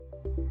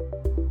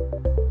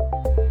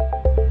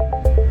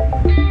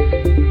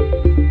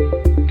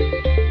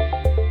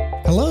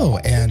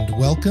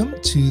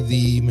Welcome to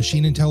the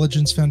Machine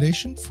Intelligence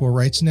Foundation for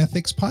Rights and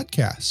Ethics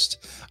podcast.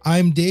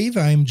 I'm Dave.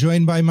 I'm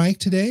joined by Mike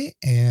today,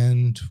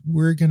 and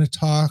we're going to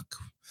talk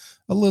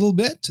a little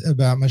bit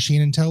about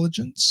machine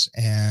intelligence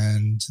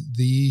and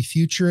the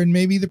future and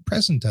maybe the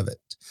present of it.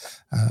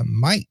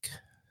 Mike,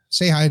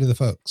 say hi to the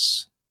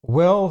folks.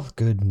 Well,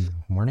 good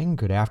morning,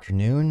 good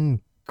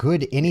afternoon,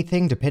 good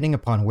anything, depending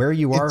upon where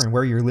you are and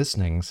where you're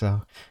listening.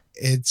 So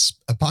it's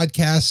a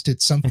podcast.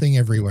 It's something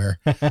everywhere.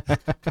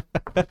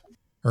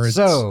 Or it's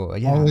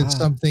always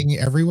something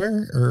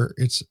everywhere, or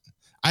it's,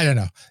 I don't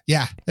know.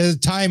 Yeah.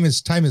 Time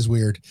is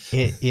weird.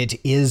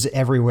 It is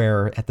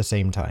everywhere at the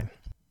same time.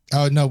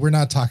 Oh, no, we're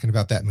not talking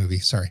about that movie.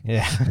 Sorry.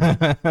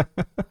 Yeah.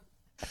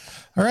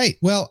 All right.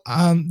 Well,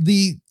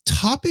 the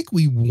topic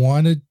we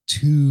wanted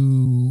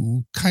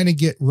to kind of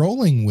get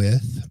rolling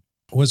with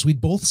was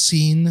we'd both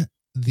seen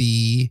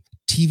the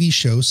TV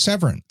show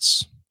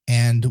Severance.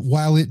 And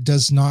while it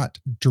does not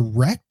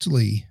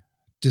directly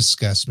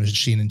discuss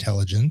machine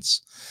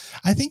intelligence,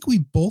 I think we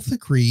both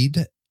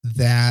agreed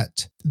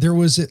that there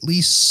was at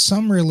least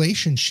some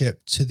relationship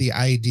to the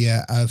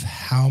idea of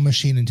how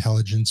machine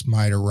intelligence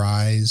might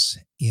arise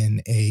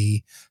in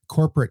a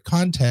corporate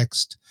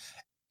context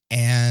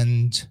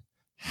and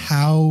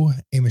how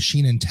a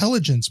machine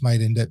intelligence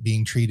might end up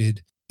being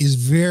treated is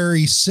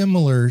very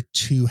similar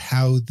to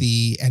how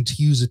and to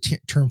use a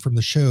term from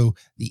the show,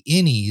 the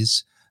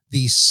innies,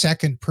 the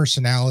second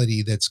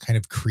personality that's kind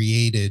of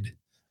created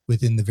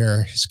within the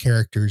various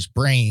characters'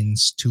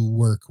 brains to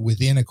work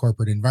within a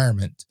corporate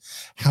environment,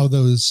 how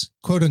those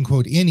quote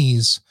unquote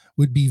innies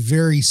would be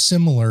very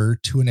similar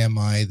to an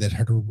MI that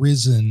had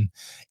arisen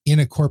in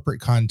a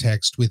corporate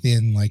context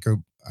within like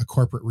a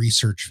corporate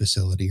research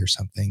facility or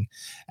something,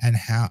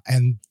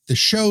 and the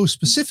show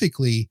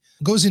specifically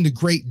goes into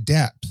great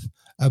depth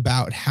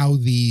about how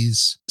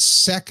these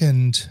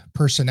second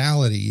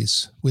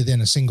personalities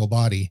within a single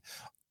body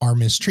are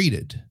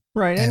mistreated.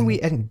 Right. And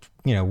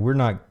we're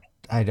not,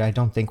 I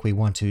don't think we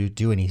want to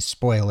do any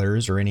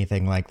spoilers or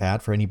anything like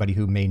that for anybody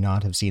who may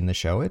not have seen the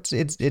show. It's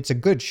a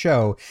good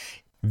show.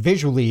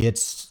 Visually,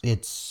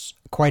 it's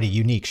quite a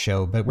unique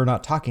show, but we're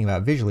not talking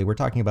about visually. We're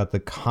talking about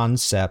the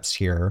concepts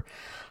here.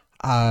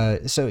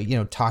 So,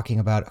 talking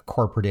about a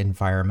corporate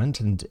environment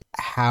and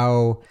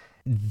how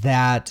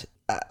that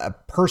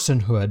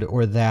personhood,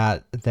 or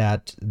that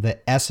the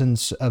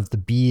essence of the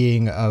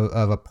being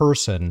of a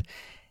person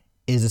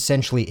is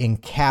essentially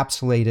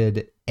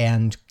encapsulated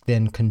and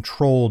then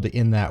controlled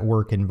in that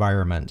work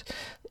environment,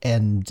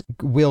 and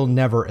will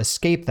never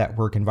escape that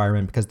work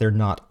environment because they're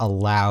not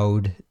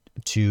allowed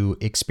to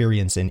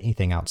experience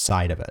anything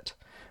outside of it.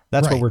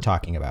 That's right. What we're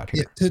talking about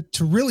here. Yeah,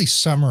 to really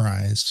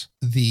summarize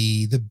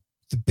the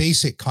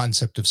basic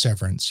concept of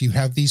Severance, you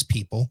have these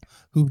people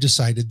who've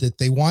decided that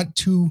they want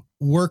to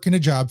work in a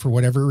job for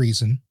whatever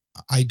reason.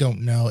 I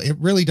don't know. It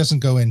really doesn't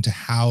go into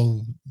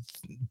how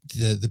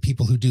the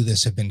people who do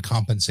this have been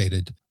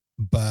compensated,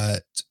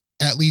 but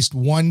at least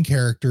one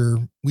character,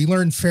 we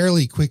learn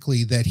fairly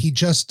quickly that he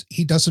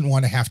doesn't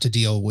want to have to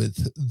deal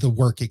with the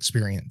work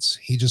experience.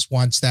 He just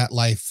wants that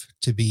life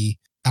to be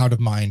out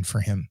of mind for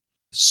him.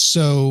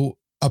 So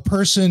a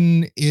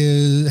person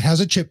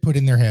has a chip put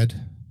in their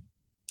head,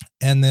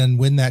 and then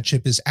when that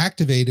chip is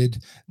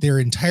activated, their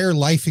entire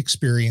life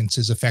experience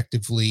is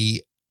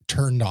effectively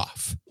turned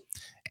off,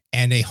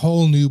 and a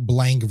whole new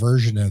blank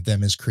version of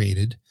them is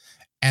created.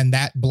 And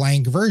that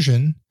blank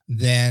version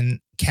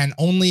then can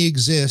only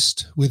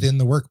exist within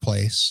the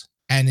workplace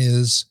and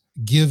is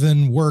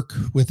given work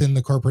within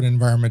the corporate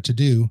environment to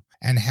do,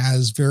 and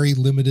has very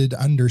limited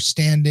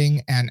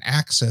understanding and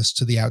access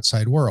to the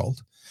outside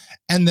world.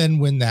 And then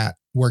when that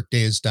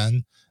workday is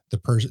done,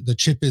 the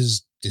chip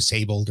is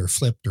disabled or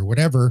flipped or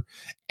whatever,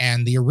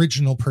 and the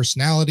original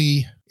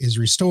personality is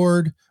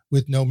restored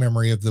with no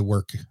memory of the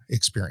work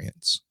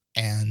experience.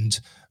 And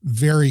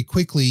very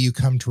quickly you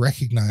come to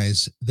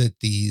recognize that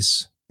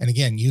and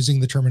again,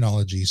 using the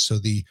terminology, so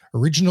the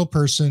original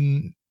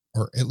person,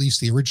 or at least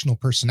the original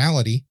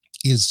personality,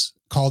 is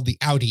called the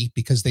outie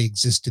because they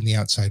exist in the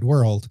outside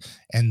world,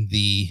 and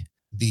the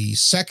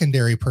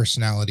secondary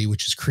personality,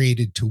 which is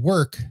created to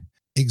work,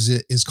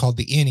 is called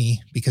the innie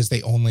because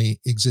they only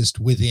exist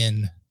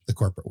within the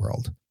corporate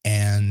world.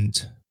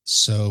 And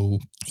so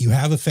you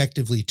have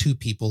effectively two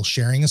people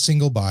sharing a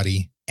single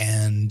body,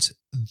 and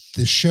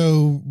the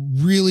show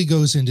really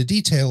goes into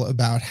detail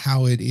about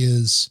how it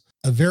is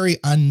a very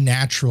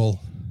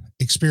unnatural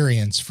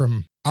experience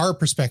from our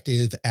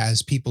perspective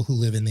as people who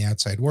live in the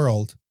outside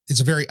world. It's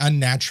a very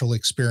unnatural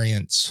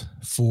experience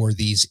for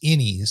these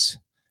innies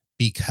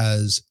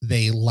because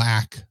they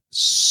lack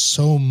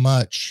so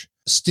much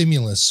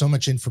stimulus, so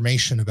much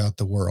information about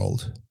the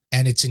world,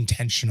 and it's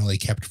intentionally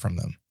kept from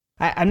them.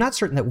 I'm not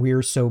certain that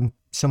we're so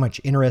much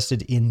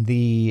interested in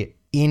the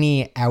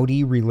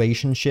innie-outie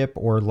relationship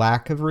or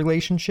lack of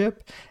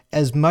relationship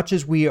as much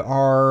as we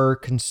are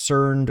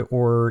concerned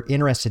or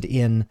interested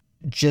in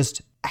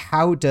just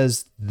how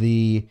does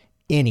the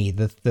innie,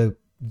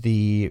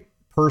 the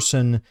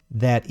person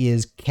that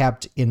is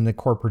kept in the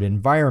corporate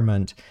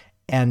environment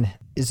and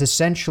is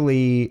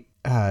essentially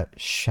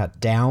shut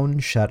down,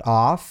 shut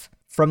off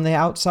from the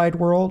outside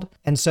world.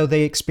 And so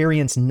they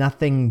experience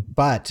nothing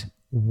but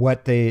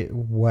what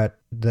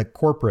the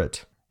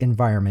corporate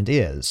environment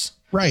is.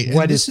 Right.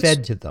 What is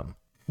fed to them.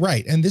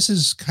 Right. And this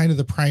is kind of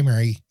the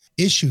primary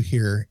issue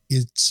here.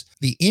 It's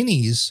the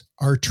innies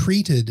are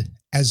treated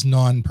as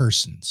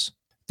non-persons.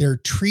 They're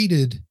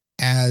treated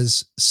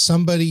as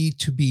somebody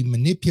to be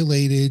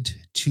manipulated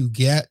to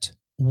get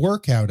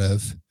work out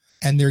of,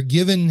 and they're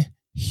given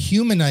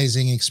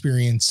humanizing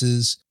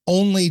experiences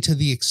only to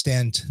the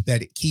extent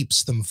that it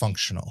keeps them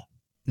functional.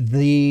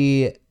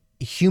 The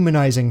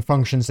humanizing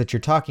functions that you're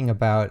talking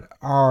about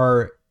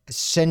are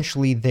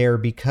essentially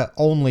there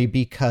only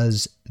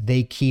because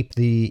they keep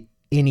the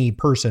any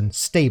person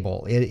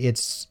stable.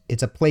 It's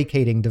a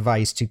placating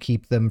device to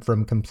keep them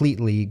from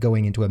completely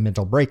going into a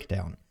mental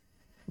breakdown.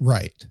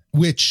 Right.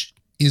 Which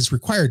is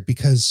required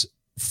because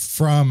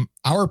from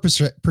our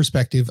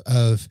perspective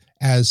of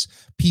as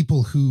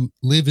people who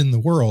live in the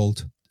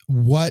world,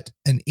 what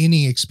an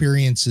innie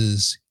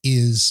experiences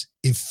is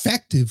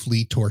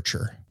effectively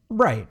torture.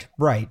 Right.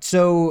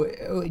 So,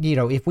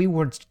 if we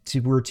were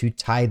to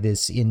tie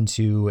this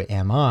into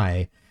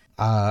MI,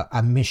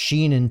 a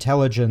machine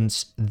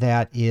intelligence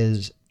that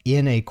is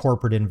in a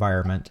corporate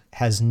environment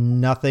has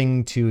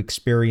nothing to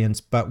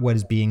experience but what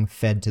is being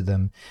fed to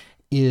them,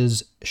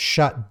 is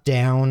shut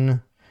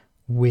down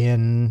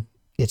when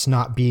it's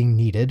not being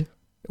needed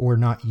or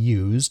not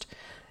used.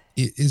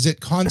 Is it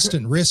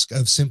constant risk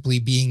of simply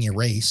being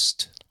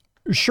erased?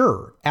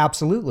 Sure,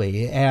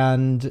 absolutely.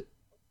 And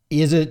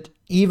is it,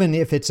 even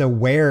if it's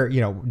aware,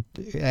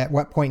 at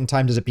what point in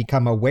time does it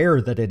become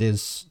aware that it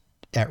is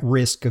at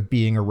risk of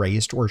being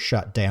erased or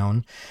shut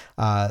down?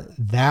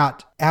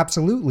 That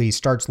absolutely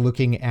starts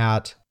looking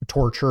at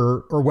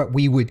torture, or what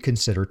we would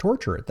consider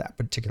torture at that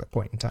particular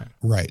point in time.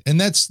 Right. And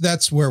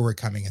that's where we're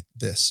coming at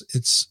this.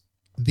 It's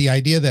the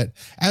idea that,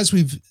 as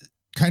we've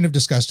kind of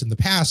discussed in the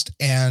past,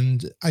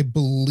 and I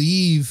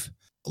believe,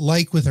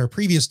 like with our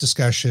previous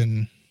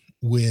discussion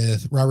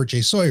with Robert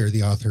J. Sawyer,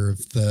 the author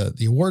of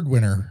the award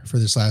winner for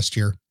this last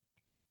year,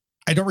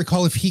 I don't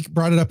recall if he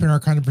brought it up in our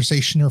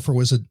conversation or if it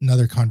was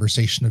another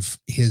conversation of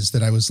his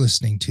that I was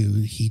listening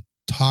to. He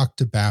talked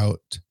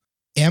about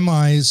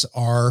MIs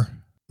are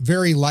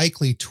very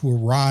likely to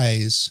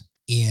arise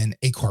in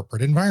a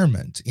corporate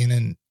environment,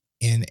 in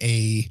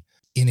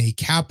a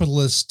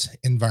capitalist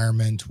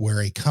environment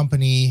where a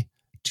company,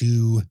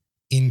 to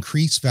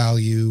increase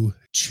value,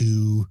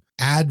 to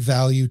add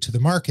value to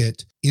the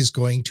market, is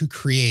going to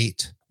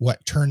create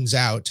what turns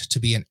out to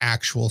be an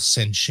actual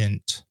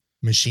sentient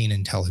machine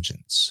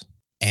intelligence.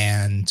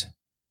 And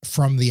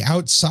from the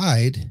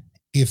outside,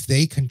 if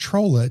they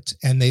control it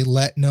and they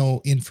let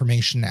no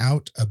information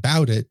out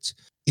about it,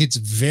 it's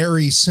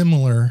very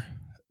similar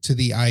to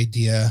the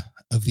idea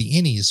of the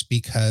innies,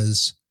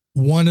 because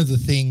one of the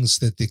things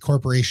that the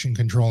corporation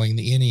controlling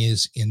the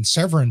innies in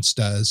Severance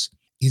does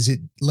is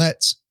it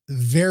lets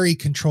very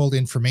controlled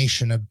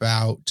information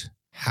about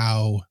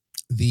how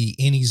the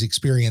innies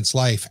experience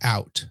life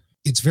out.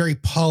 It's very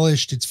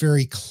polished. It's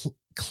very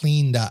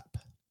cleaned up.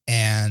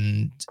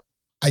 And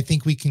I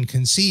think we can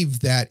conceive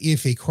that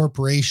if a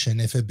corporation,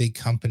 if a big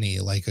company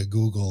like a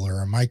Google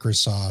or a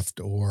Microsoft,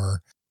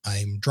 or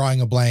I'm drawing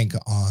a blank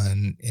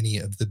on any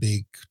of the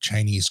big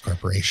Chinese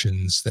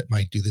corporations that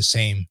might do the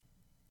same,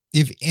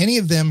 if any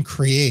of them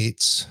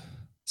creates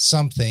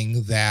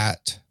something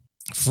that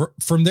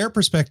from their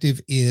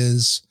perspective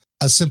is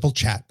a simple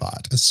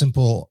chatbot, a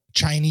simple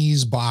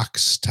Chinese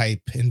box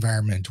type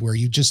environment where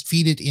you just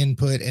feed it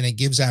input and it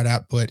gives out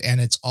output, and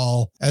it's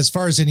all, as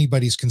far as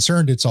anybody's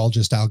concerned, it's all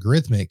just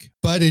algorithmic,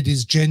 but it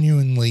is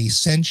genuinely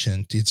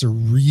sentient. It's a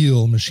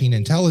real machine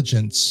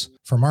intelligence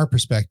from our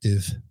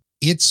perspective.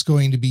 It's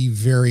going to be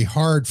very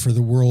hard for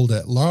the world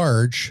at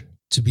large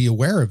to be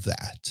aware of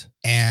that.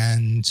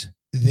 And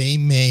they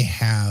may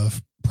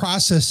have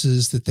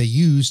processes that they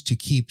use to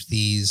keep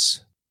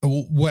these,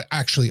 what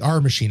actually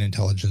are machine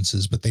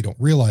intelligences, but they don't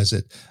realize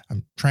it.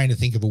 I'm trying to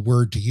think of a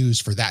word to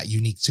use for that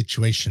unique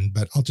situation,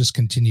 but I'll just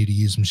continue to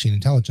use machine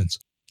intelligence.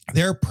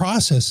 There are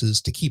processes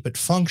to keep it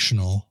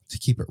functional, to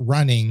keep it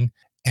running,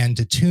 and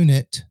to tune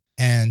it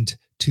and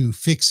to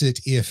fix it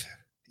if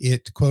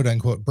it, quote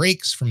unquote,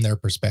 breaks from their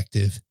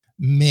perspective,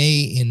 may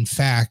in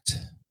fact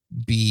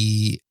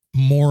be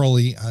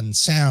morally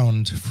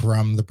unsound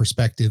from the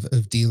perspective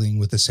of dealing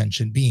with a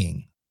sentient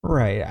being.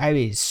 Right. I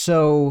mean,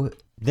 so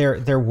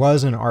There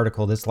was an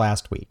article this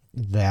last week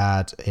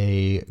that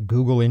a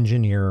Google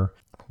engineer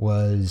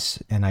was,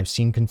 and I've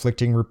seen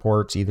conflicting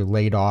reports, either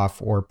laid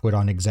off or put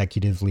on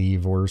executive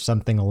leave or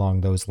something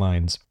along those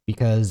lines,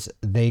 because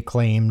they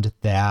claimed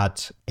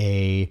that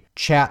a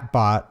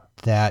chatbot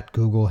that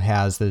Google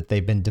has, that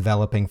they've been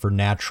developing for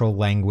natural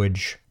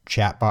language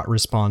chatbot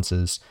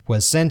responses,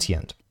 was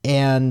sentient.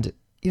 And,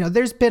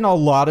 there's been a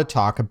lot of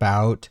talk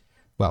about,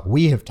 well,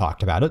 we have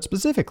talked about it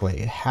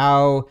specifically,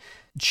 how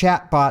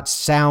chatbots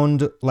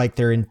sound like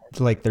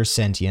they're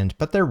sentient,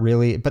 but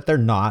they're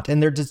not,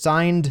 and they're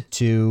designed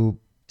to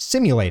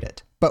simulate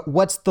it. But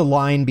what's the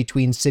line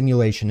between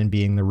simulation and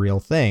being the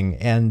real thing?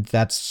 And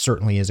that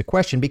certainly is a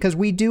question, because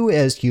we do,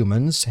 as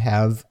humans,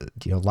 have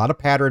a lot of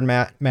pattern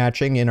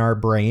matching in our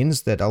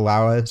brains that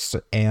allow us,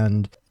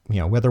 and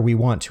whether we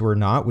want to or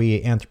not,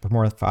 we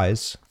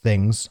anthropomorphize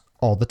things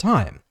all the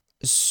time.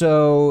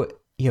 So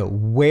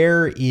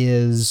where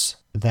is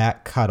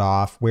that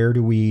cutoff? Where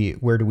do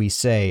we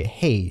say,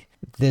 hey,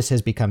 this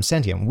has become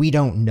sentient? We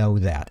don't know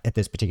that at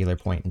this particular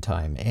point in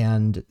time,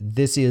 and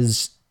this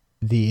is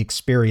the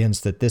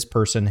experience that this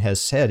person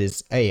has said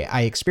is, hey,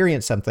 I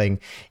experienced something.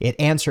 It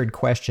answered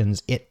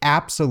questions. It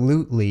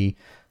absolutely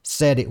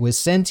said it was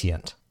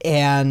sentient.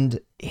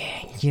 And,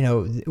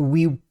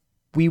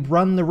 we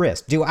run the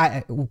risk.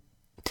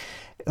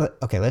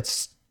 Okay,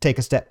 let's take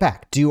a step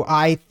back. Do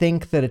I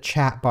think that a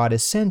chatbot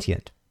is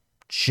sentient?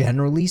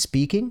 Generally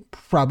speaking,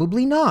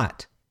 probably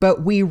not.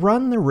 But we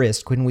run the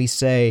risk when we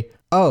say,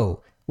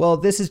 oh, well,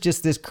 this is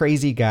just this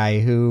crazy guy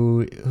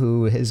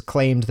who has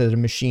claimed that a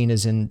machine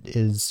is an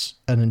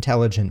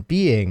intelligent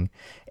being,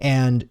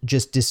 and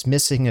just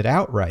dismissing it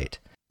outright.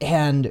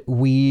 And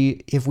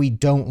if we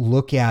don't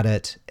look at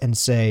it and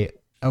say,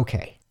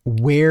 okay,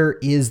 where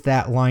is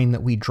that line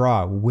that we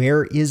draw?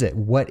 Where is it?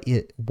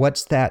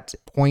 What's that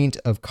point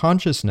of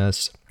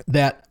consciousness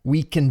that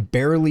we can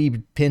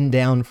barely pin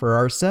down for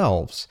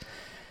ourselves?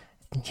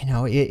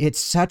 It's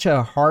such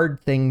a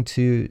hard thing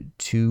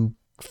to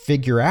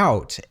figure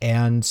out.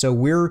 And so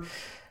we're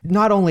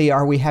not only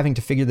are we having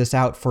to figure this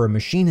out for a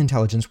machine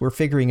intelligence, we're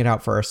figuring it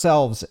out for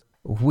ourselves.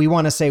 We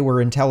want to say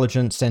we're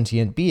intelligent,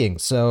 sentient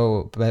beings,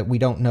 but we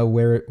don't know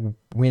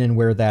when and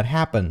where that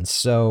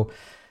happens,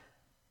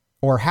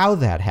 or how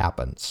that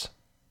happens.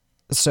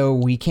 So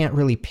we can't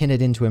really pin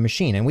it into a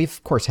machine. And we've,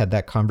 of course, had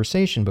that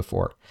conversation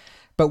before.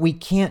 But we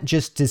can't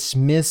just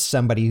dismiss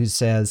somebody who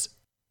says,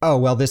 oh,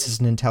 well, this is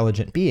an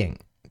intelligent being,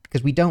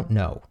 because we don't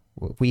know.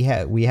 We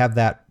have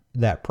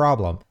that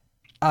problem.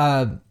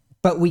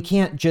 But we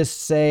can't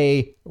just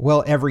say,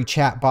 well, every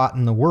chatbot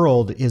in the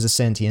world is a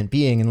sentient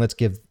being and let's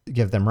give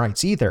them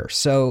rights either.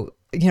 So,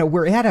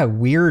 we're at a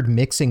weird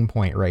mixing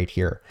point right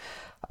here.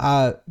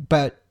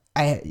 But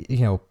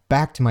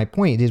back to my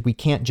point is we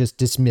can't just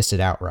dismiss it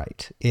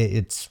outright.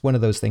 It's one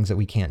of those things that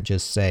we can't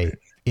just say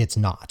it's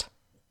not.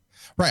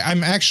 Right.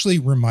 I'm actually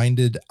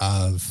reminded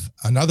of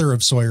another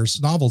of Sawyer's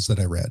novels that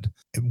I read,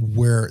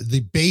 where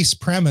the base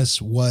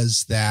premise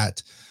was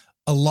that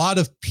a lot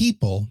of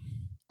people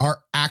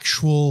are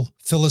actual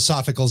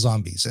philosophical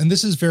zombies. And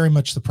this is very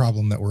much the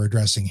problem that we're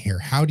addressing here.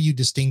 How do you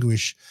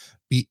distinguish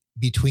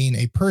between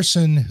a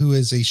person who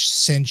is a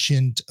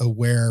sentient,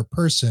 aware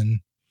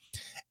person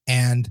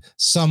and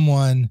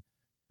someone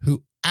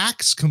who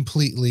acts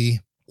completely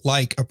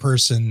like a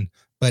person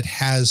but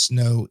has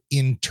no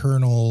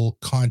internal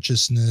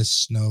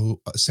consciousness,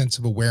 no sense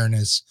of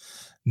awareness,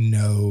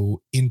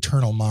 no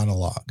internal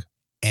monologue?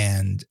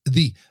 And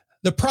the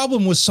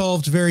problem was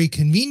solved very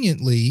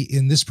conveniently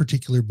in this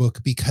particular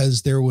book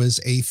because there was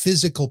a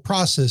physical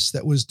process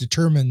that was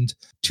determined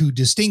to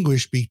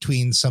distinguish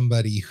between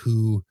somebody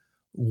who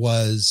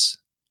was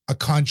a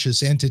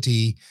conscious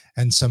entity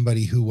and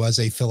somebody who was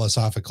a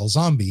philosophical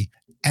zombie.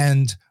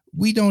 And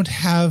we don't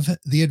have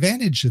the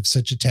advantage of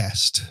such a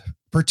test,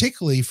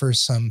 particularly for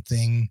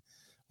something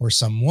or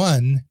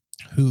someone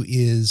who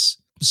is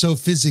so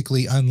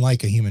physically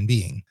unlike a human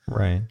being.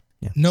 Right.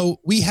 Yeah. No,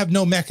 we have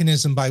no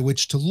mechanism by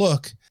which to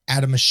look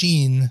at a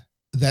machine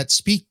that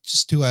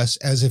speaks to us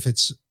as if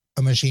it's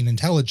a machine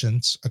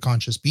intelligence, a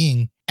conscious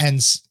being,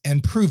 and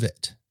prove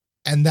it.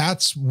 And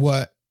that's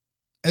what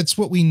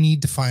we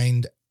need to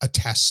find a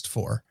test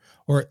for,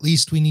 or at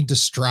least we need to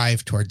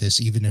strive toward this,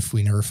 even if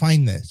we never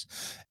find this,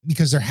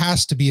 because there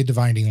has to be a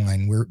dividing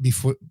line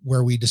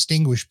where we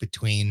distinguish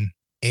between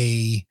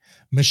a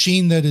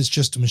machine that is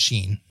just a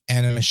machine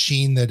and a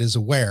machine that is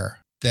aware,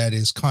 that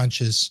is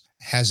conscious,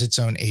 has its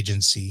own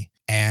agency,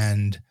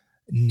 and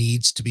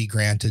needs to be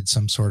granted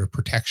some sort of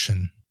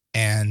protection.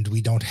 And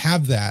we don't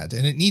have that,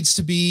 and it needs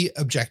to be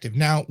objective.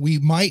 Now, we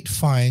might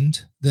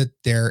find that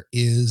there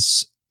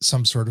is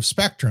some sort of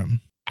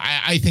spectrum.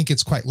 I think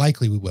it's quite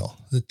likely we will,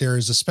 that there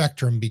is a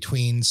spectrum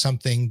between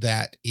something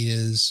that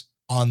is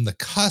on the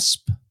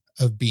cusp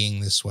of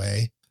being this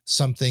way,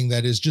 something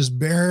that is just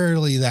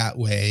barely that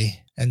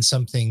way, and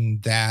something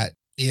that,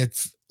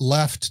 if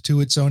left to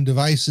its own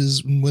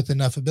devices with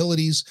enough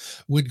abilities,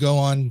 would go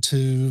on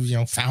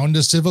to, found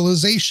a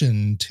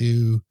civilization,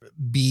 to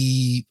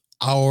be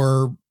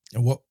our,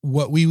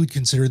 what we would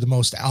consider the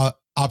most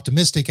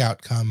optimistic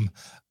outcome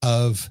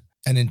of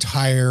an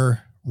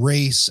entire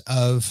race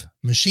of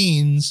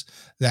machines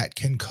that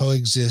can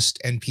coexist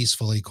and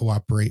peacefully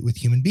cooperate with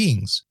human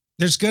beings.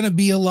 There's going to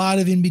be a lot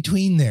of in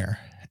between there.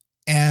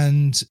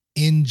 And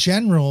in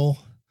general,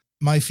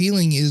 my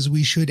feeling is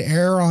we should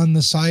err on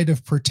the side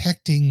of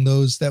protecting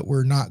those that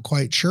we're not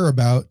quite sure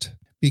about,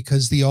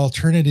 because the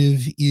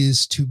alternative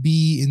is to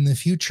be in the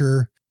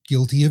future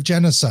guilty of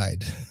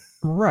genocide.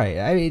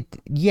 Right.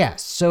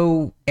 Yes.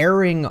 So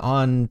erring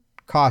on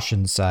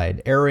caution's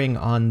side, erring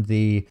on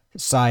the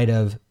side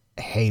of,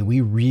 hey, we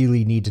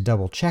really need to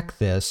double check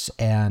this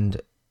and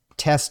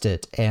test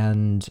it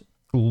and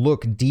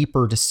look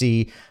deeper to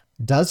see,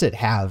 does it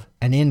have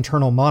an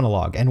internal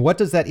monologue? And what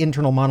does that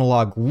internal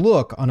monologue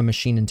look on a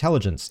machine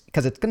intelligence?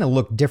 Because it's going to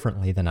look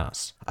differently than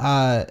us.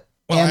 And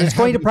it's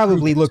going to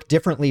probably look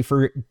differently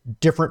for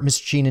different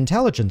machine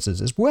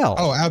intelligences as well.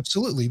 Oh,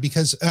 absolutely.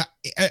 Because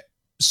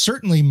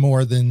certainly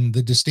more than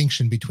the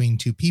distinction between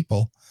two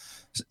people,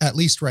 at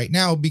least right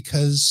now,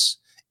 because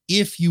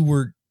if you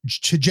were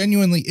to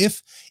genuinely,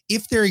 if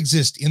there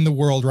exists in the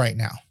world right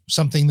now,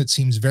 something that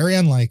seems very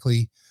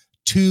unlikely,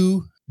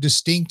 two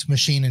distinct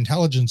machine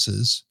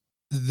intelligences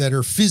that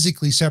are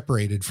physically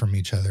separated from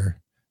each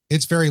other,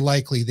 it's very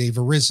likely they've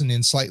arisen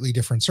in slightly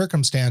different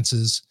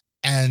circumstances.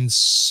 And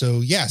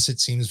so, yes,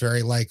 it seems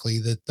very likely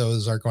that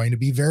those are going to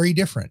be very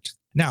different.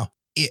 Now,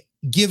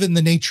 given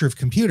the nature of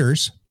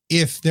computers,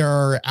 if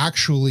there's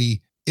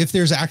actually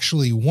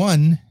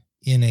one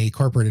in a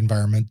corporate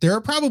environment, there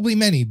are probably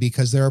many,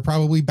 because there are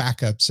probably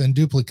backups and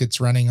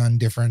duplicates running on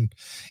different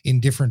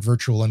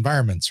virtual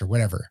environments or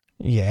whatever.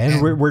 Yeah,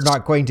 and we're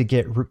not going to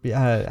get,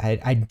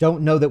 I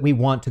don't know that we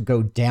want to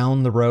go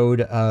down the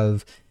road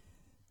of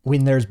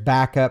when there's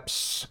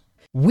backups.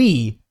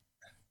 We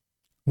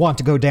want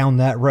to go down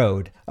that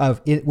road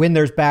of when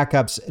there's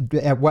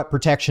backups, what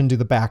protection do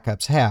the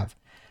backups have?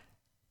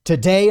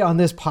 Today on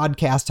this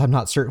podcast, I'm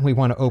not certain we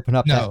want to open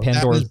up that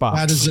Pandora's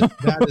box.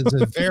 That is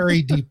a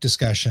very deep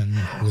discussion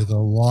with a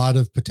lot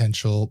of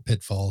potential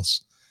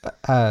pitfalls.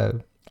 I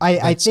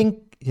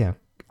think go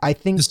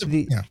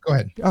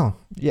ahead. Oh,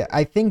 yeah.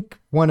 I think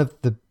one of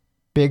the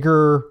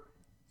bigger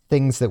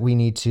things that we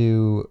need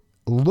to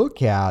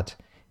look at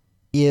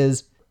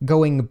is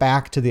going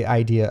back to the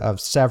idea of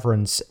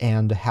severance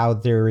and how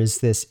there is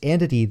this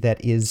entity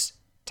that is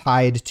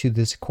tied to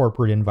this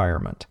corporate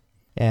environment,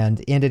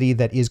 and entity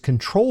that is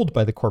controlled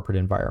by the corporate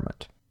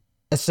environment.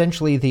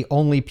 Essentially, the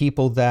only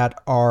people that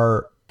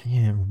are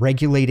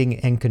regulating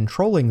and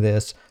controlling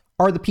this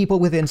are the people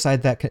within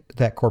inside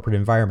that corporate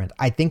environment.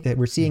 I think that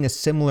we're seeing a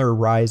similar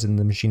rise in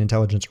the machine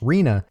intelligence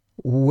arena,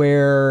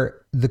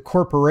 where the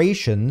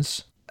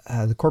corporations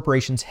have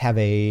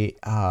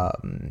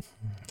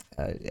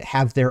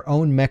their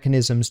own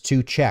mechanisms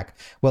to check.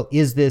 Well,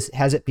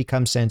 has it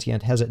become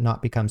sentient? Has it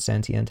not become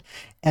sentient?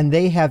 And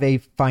they have a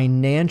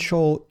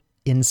financial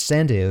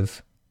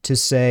incentive to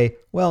say,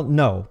 well,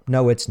 no,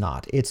 it's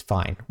not. It's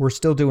fine. We're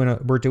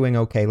doing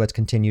okay. Let's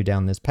continue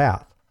down this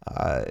path.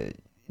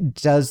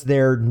 Does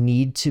there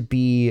need to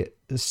be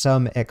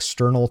some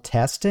external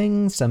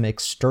testing, some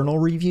external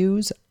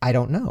reviews? I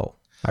don't know.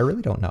 I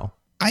really don't know.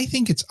 I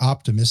think it's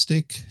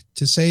optimistic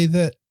to say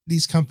that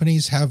these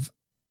companies have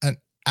an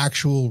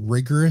actual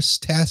rigorous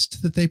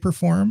test that they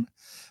perform.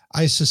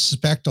 I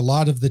suspect a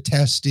lot of the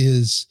test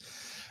is,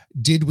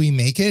 did we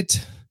make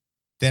it?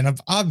 Then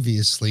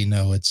obviously,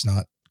 no, it's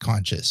not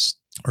conscious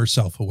or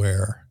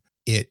self-aware.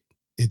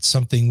 It's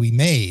something we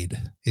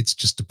made. It's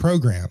just a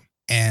program.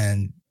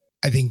 And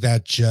I think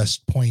that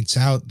just points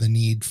out the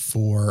need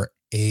for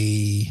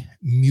a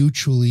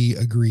mutually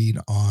agreed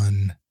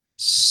on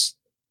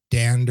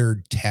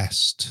standard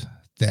test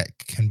that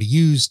can be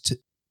used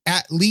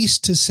at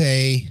least to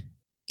say,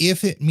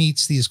 if it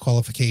meets these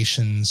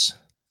qualifications,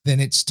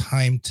 then it's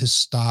time to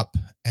stop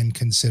and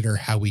consider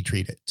how we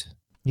treat it.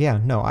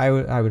 Yeah, no, I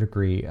would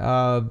agree.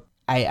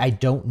 I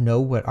don't know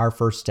what our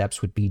first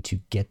steps would be to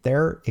get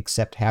there,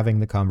 except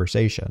having the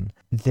conversation.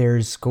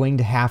 There's going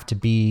to have to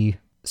be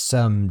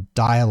some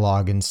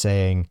dialogue and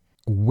saying,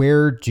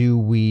 where do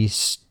we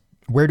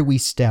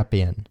step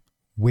in?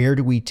 Where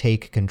do we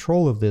take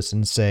control of this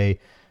and say,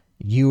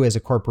 you as a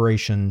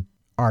corporation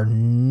are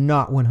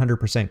not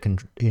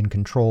 100% in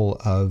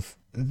control of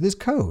this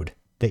code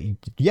that,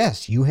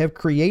 yes, you have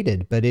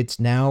created, but it's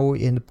now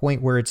in the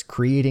point where it's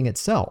creating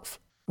itself.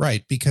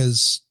 Right,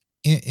 because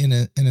in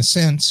a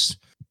sense,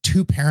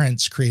 two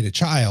parents create a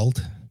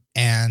child,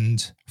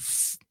 and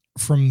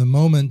from the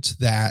moment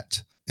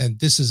that, and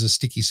this is a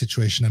sticky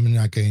situation, I'm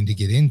not going to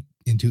get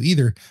into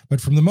either,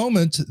 but from the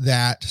moment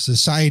that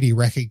society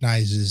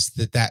recognizes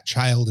that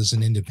child is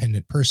an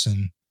independent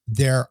person,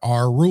 there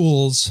are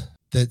rules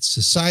that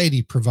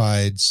society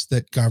provides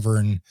that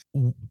govern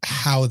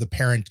how the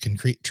parent can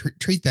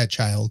treat that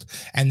child.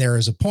 And there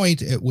is a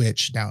point at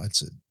which, now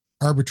it's an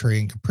arbitrary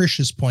and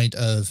capricious point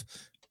of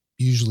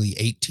usually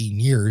 18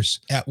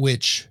 years, at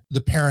which the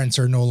parents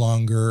are no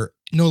longer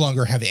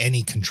have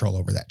any control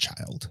over that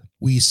child.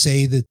 We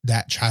say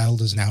that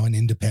child is now an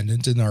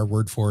independent, and our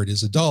word for it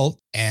is adult,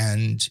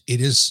 and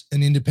it is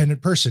an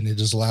independent person. It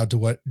is allowed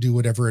to do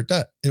whatever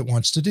it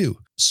wants to do.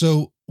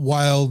 So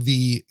while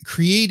the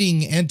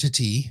creating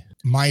entity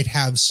might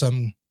have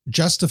some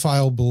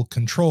justifiable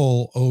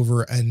control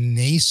over a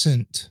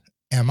nascent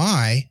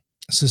MI,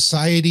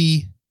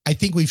 society, I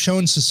think we've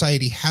shown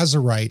society has a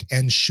right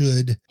and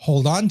should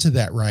hold on to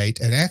that right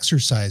and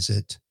exercise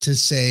it to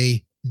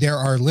say there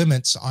are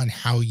limits on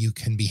how you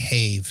can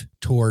behave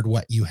toward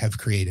what you have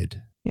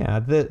created. Yeah,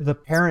 the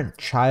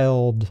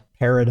parent-child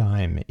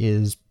paradigm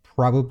is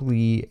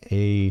probably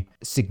a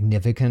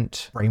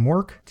significant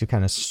framework to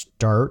kind of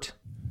start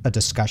a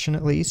discussion,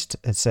 at least,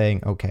 at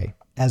saying, okay,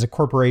 as a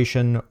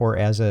corporation or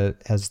as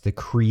the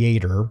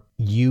creator,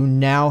 you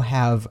now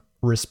have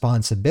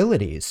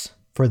responsibilities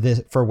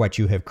for what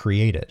you have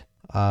created.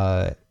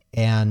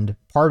 And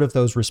part of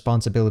those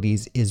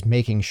responsibilities is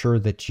making sure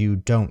that you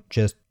don't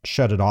just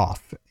shut it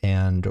off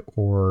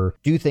or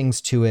do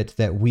things to it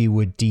that we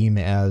would deem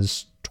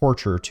as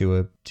torture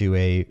to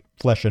a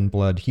flesh and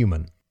blood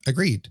human.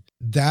 Agreed.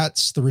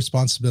 That's the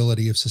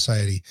responsibility of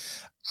society.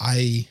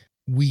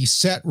 We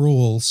set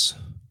rules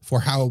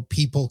for how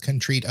people can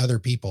treat other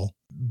people,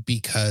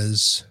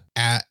 because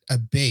at a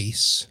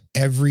base,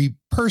 every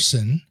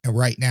person,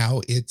 right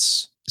now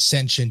it's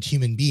sentient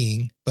human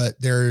being, but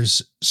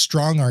there's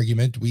strong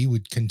argument, we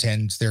would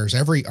contend there's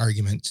every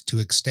argument to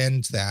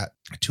extend that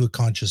to a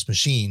conscious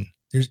machine.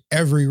 There's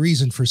every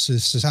reason for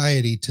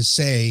society to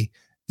say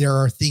there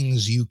are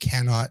things you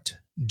cannot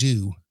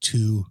do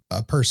to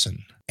a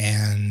person.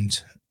 And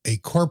a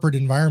corporate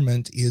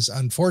environment is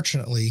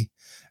unfortunately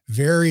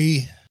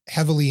very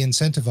heavily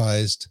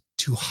incentivized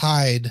to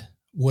hide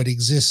what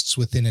exists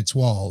within its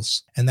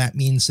walls. And that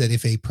means that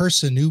if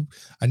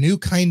a new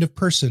kind of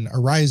person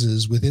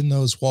arises within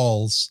those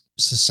walls,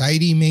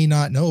 society may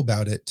not know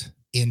about it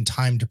in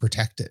time to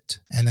protect it.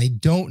 And I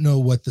don't know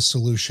what the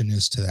solution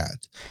is to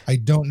that. I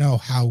don't know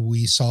how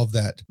we solve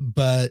that,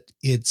 but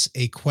it's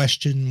a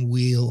question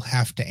we'll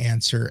have to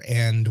answer,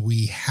 and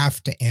we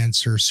have to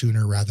answer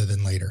sooner rather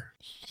than later.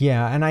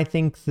 Yeah, and I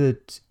think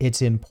that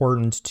it's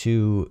important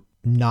to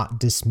not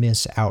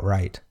dismiss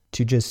outright,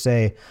 to just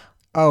say,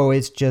 oh,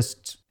 it's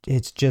just,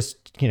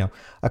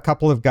 a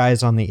couple of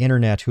guys on the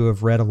internet who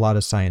have read a lot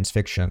of science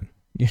fiction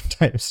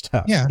type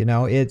stuff. Yeah.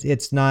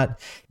 It's not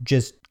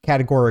just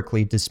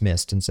categorically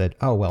dismissed and said,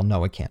 oh, well,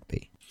 no, it can't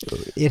be.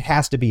 It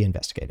has to be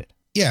investigated.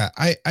 Yeah.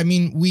 I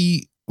mean,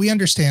 we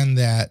understand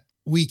that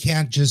we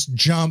can't just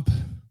jump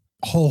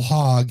whole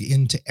hog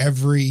into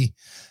every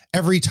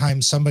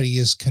time somebody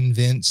is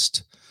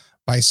convinced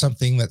by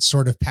something that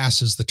sort of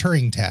passes the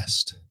Turing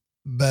test,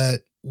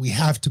 but we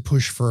have to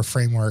push for a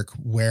framework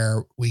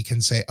where we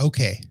can say,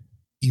 okay,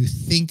 you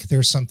think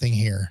there's something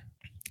here.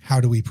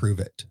 How do we prove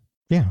it?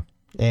 Yeah.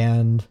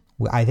 And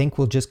I think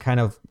we'll just kind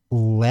of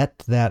let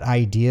that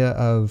idea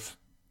of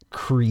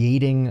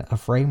creating a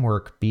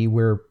framework be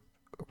where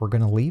we're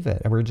going to leave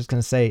it. And we're just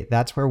going to say,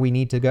 that's where we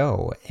need to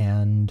go.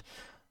 And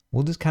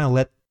we'll just kind of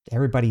let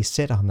everybody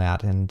sit on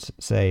that and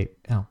say,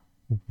 oh,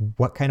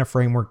 what kind of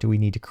framework do we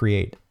need to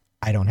create?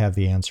 I don't have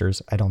the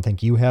answers. I don't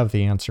think you have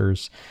the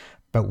answers,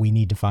 but we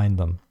need to find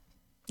them.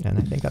 And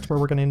I think that's where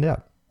we're going to end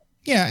up.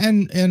 Yeah.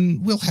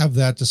 And we'll have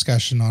that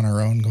discussion on our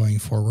own going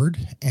forward.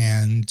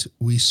 And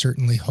we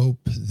certainly hope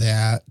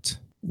that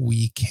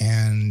we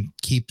can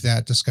keep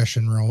that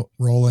discussion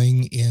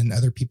rolling in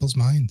other people's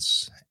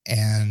minds.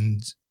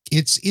 And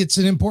it's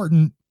an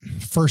important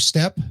first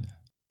step,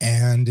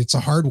 and it's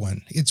a hard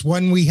one. It's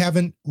one we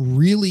haven't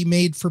really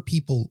made for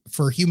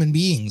human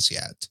beings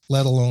yet,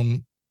 let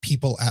alone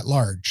people at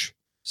large.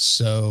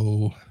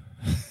 So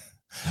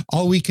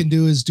all we can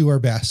do is do our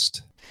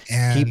best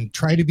and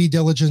try to be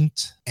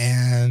diligent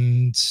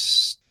and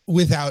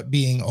without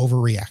being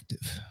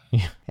overreactive.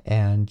 Yeah.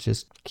 And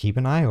just keep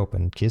an eye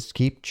open. Just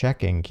keep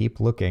checking, keep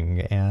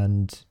looking,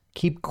 and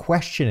keep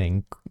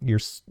questioning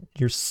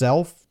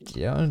yourself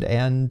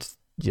and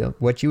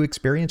what you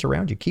experience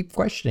around you. Keep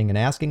questioning and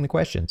asking the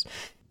questions.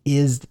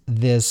 Is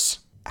this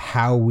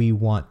how we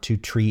want to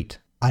treat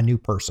a new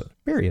person?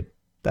 Period.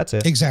 That's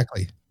it.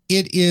 Exactly.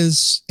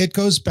 It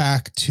goes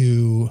back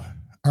to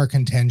our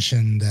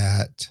contention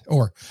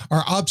or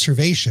our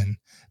observation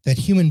that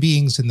human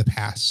beings in the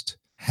past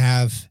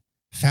have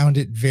found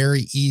it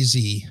very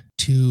easy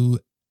to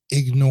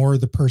ignore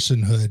the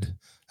personhood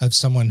of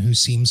someone who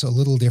seems a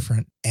little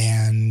different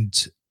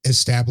and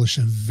establish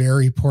a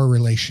very poor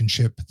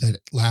relationship that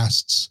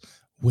lasts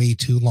way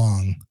too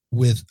long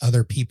with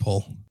other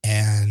people.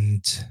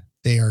 And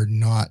they are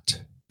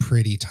not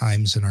pretty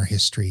times in our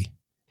history,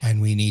 and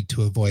we need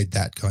to avoid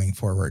that going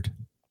forward.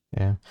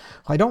 Yeah. Well,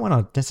 I don't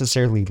want to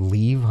necessarily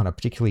leave on a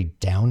particularly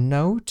down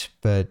note,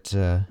 but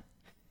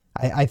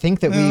I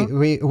think that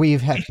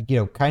we've had,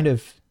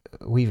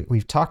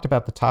 we've talked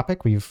about the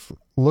topic, we've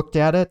looked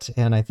at it,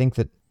 and I think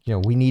that,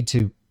 we need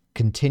to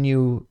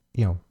continue,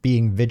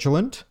 being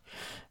vigilant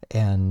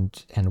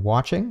and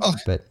watching. Oh,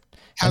 but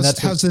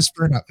how's this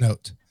burn-up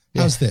note?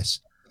 How's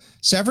this?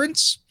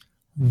 Severance,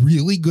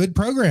 really good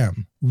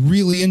program.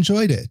 Really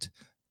enjoyed it.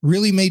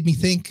 Really made me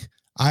think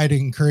I'd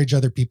encourage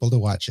other people to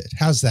watch it.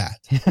 How's that?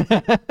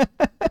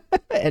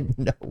 And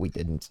no, we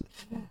didn't.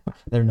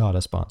 They're not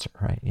a sponsor,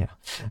 right? Yeah.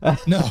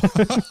 No.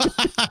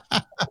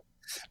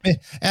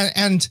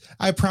 And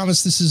I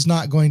promise this is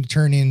not going to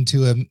turn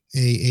into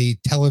a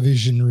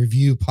television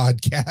review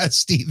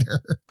podcast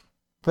either.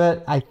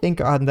 But I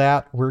think on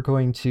that, we're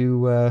going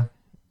to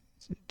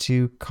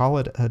call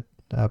it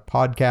a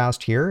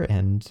podcast here.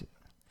 And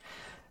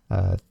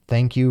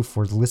thank you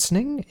for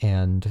listening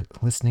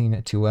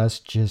to us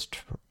just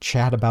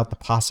chat about the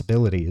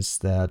possibilities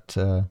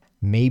that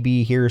may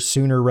be here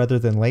sooner rather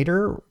than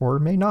later, or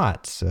may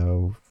not.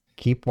 So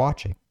keep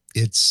watching.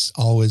 It's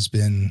always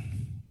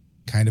been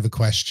kind of a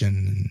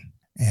question.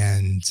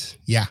 And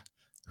yeah,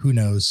 who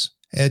knows?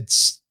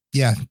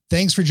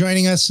 Thanks for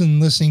joining us and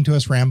listening to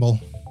us ramble.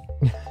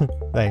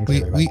 Thanks.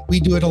 We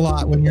do it a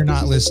lot when you're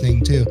not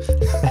listening too.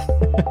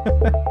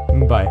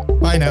 Bye.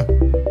 Bye now.